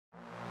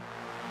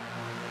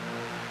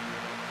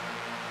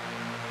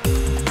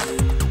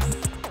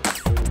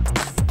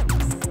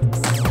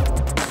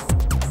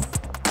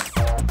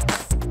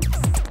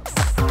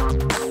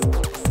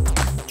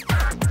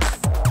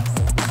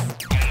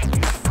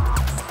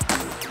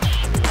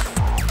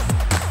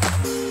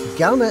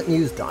Galnet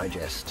News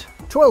Digest,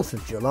 12th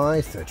of July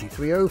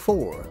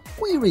 3304.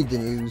 We read the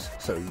news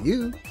so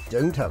you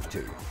don't have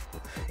to.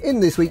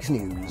 In this week's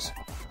news,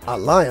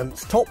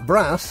 Alliance top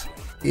brass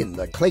in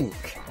the clink.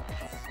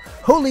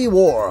 Holy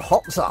war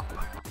hots up.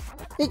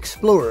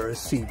 Explorers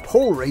see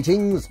poll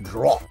ratings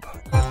drop.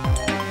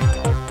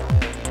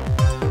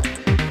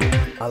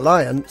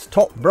 Alliance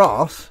top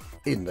brass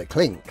in the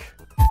clink.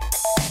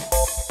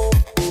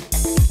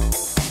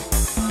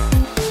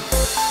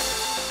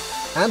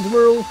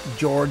 Admiral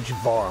George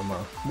Varma,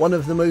 one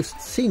of the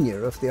most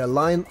senior of the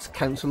Alliance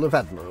Council of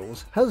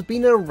Admirals, has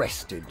been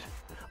arrested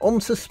on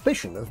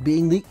suspicion of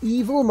being the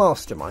evil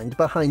mastermind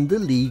behind the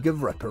League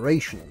of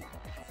Reparation.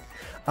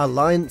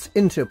 Alliance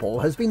Interpol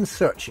has been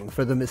searching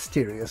for the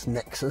mysterious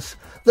nexus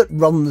that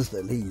runs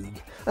the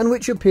League, and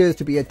which appears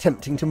to be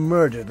attempting to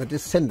murder the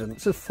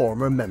descendants of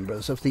former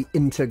members of the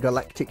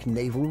Intergalactic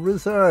Naval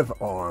Reserve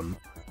Arm,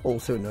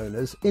 also known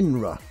as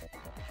INRA.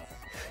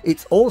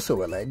 It's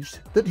also alleged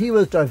that he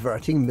was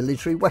diverting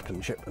military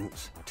weapon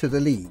shipments to the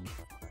League.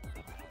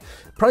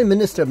 Prime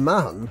Minister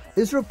Mahan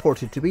is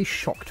reported to be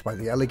shocked by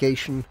the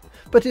allegation,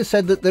 but has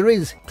said that there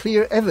is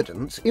clear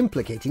evidence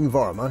implicating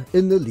Varma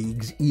in the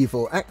League's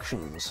evil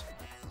actions.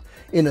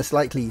 In a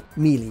slightly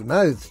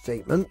mealy-mouthed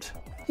statement,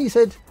 he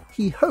said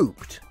he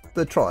hoped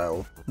the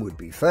trial would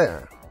be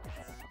fair.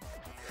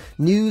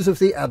 News of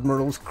the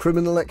Admiral's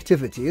criminal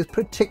activity is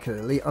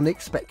particularly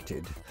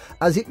unexpected,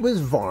 as it was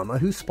Varma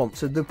who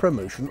sponsored the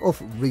promotion of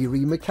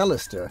Riri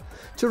McAllister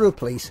to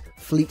replace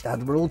Fleet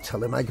Admiral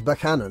Telemag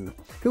Buchanan,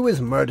 who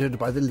was murdered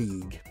by the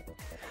League.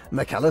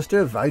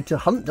 McAllister vowed to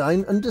hunt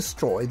down and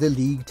destroy the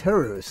League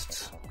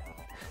terrorists.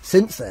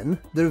 Since then,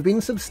 there have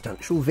been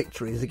substantial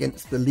victories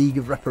against the League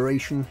of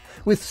Reparation,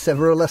 with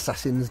several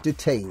assassins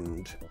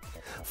detained.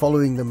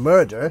 Following the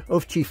murder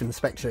of Chief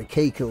Inspector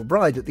Kay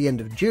Kilbride at the end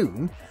of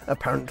June,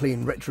 apparently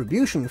in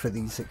retribution for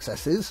these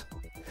successes,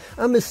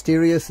 a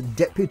mysterious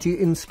Deputy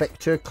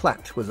Inspector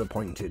Klatt was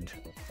appointed.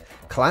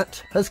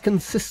 Klatt has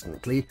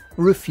consistently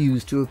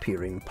refused to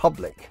appear in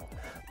public,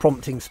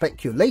 prompting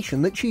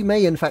speculation that she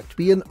may in fact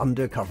be an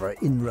undercover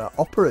INRA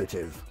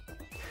operative.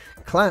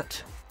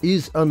 Klatt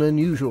is an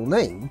unusual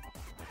name,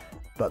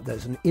 but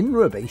there's an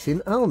INRA base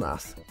in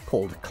Alnath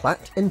called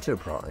Klatt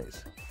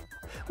Enterprise,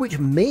 which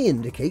may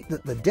indicate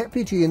that the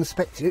Deputy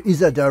Inspector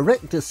is a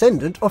direct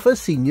descendant of a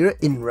senior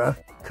INRA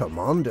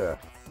commander.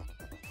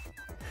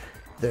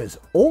 There's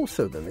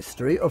also the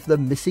mystery of the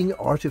missing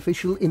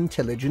artificial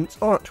intelligence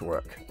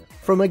artwork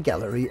from a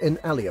gallery in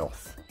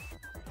Alioth.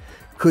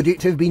 Could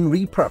it have been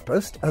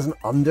repurposed as an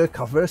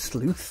undercover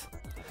sleuth?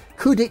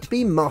 Could it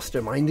be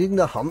masterminding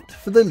the hunt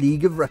for the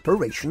League of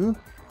Reparation?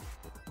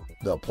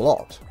 The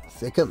plot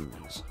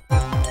thickens.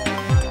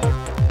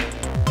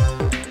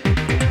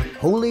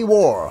 Holy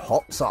war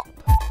hots up.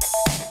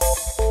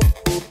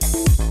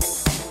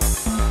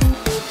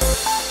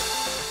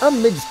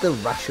 Amidst the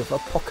rash of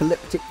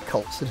apocalyptic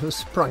cults that have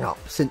sprung up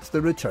since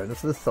the return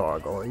of the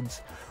Thargoids,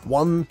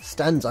 one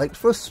stands out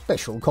for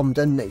special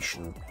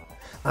condemnation,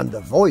 and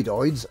the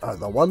Voidoids are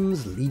the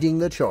ones leading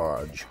the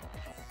charge.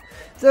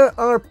 There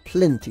are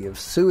plenty of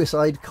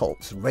suicide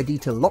cults ready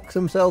to lock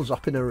themselves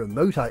up in a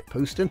remote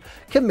outpost and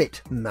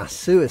commit mass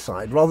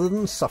suicide rather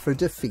than suffer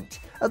defeat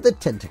at the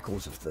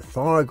tentacles of the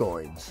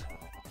Thargoids.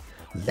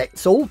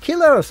 Let's all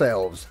kill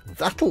ourselves,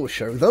 that'll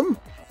show them.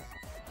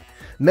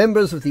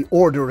 Members of the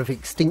Order of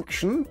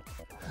Extinction,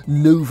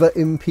 Nova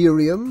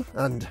Imperium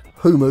and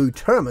Homo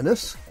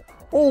Terminus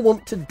all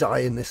want to die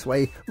in this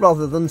way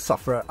rather than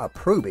suffer a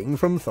probing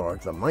from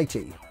Tharg the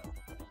Mighty.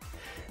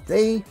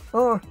 They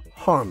are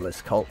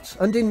harmless cults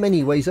and in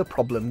many ways a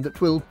problem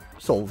that will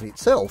solve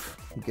itself,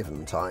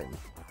 given time.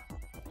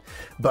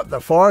 But the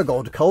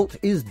Fargod cult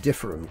is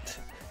different.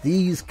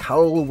 These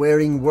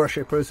cowl-wearing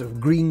worshippers of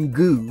green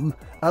goo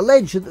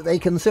allege that they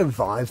can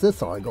survive the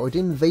Thargoid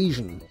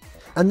invasion,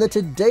 and that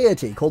a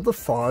deity called the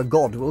Far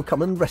God will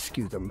come and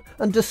rescue them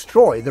and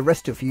destroy the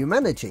rest of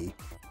humanity.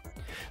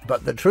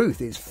 But the truth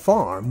is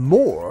far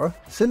more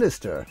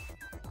sinister.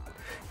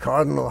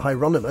 Cardinal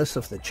Hieronymus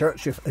of the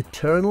Church of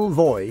Eternal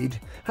Void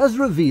has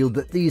revealed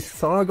that these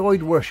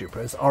Thargoid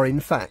worshippers are in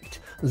fact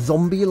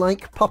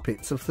zombie-like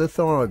puppets of the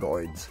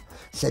Thargoids,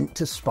 sent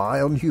to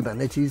spy on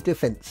humanity's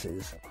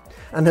defences,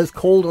 and has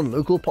called on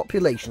local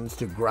populations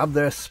to grab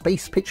their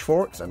space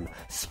pitchforks and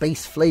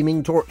space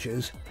flaming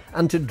torches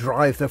and to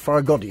drive the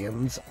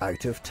Fargodians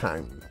out of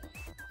town.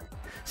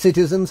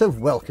 Citizens have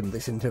welcomed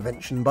this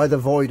intervention by the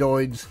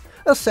Voidoids,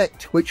 a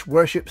sect which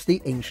worships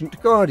the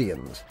ancient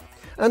Guardians,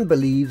 and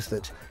believes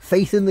that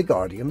faith in the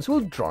Guardians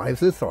will drive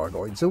the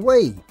Thargoids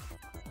away.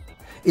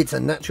 It's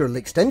a natural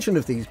extension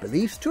of these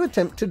beliefs to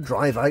attempt to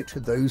drive out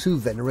those who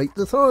venerate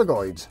the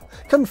Thargoids,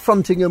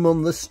 confronting them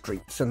on the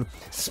streets and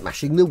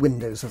smashing the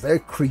windows of their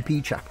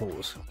creepy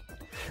chapels.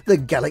 The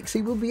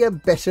galaxy will be a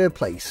better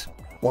place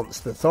once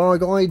the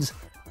Thargoids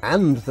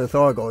and the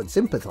Thargoid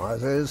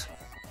sympathisers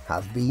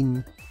have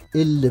been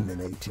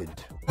eliminated.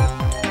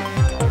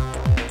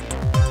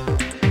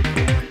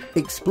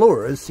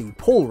 Explorers see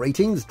poll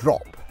ratings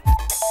drop.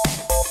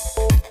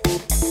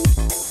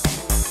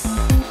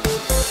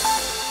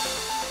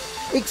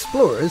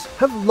 Explorers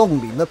have long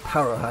been the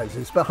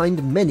powerhouses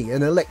behind many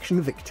an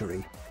election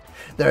victory.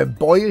 Their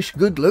boyish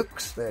good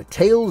looks, their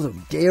tales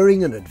of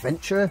daring and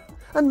adventure,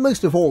 and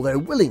most of all their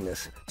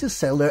willingness to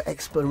sell their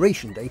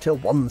exploration data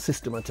one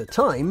system at a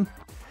time,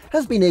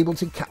 has been able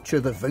to capture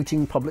the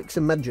voting public's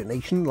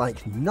imagination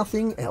like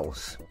nothing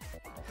else.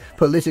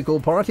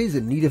 Political parties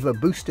in need of a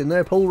boost in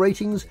their poll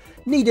ratings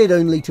needed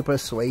only to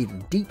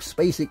persuade Deep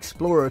Space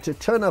Explorer to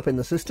turn up in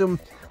the system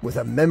with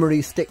a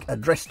memory stick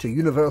addressed to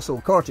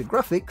Universal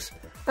Cartographics,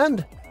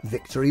 and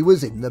victory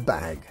was in the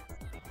bag.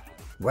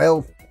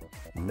 Well,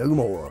 no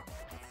more.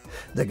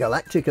 The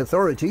galactic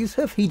authorities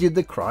have heeded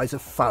the cries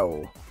of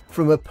foul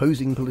from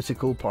opposing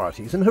political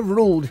parties and have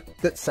ruled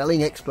that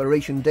selling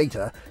exploration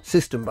data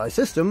system by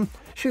system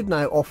should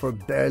now offer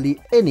barely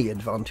any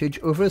advantage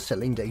over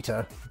selling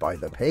data by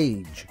the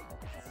page.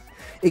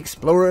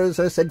 Explorers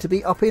are said to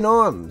be up in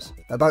arms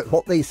about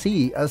what they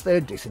see as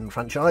their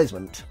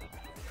disenfranchisement.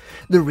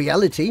 The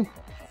reality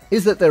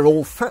is that they're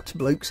all fat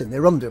blokes in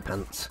their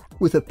underpants,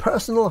 with a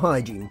personal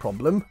hygiene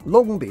problem,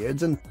 long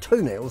beards and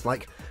toenails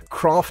like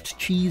Kraft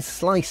cheese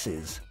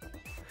slices.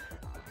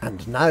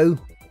 And now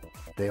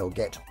they'll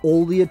get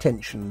all the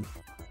attention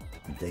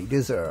they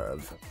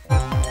deserve.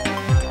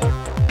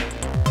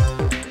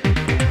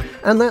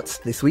 And that's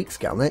this week's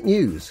Galnet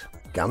News.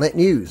 Galnet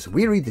News,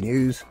 we read the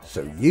news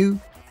so you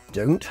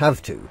don't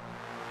have to.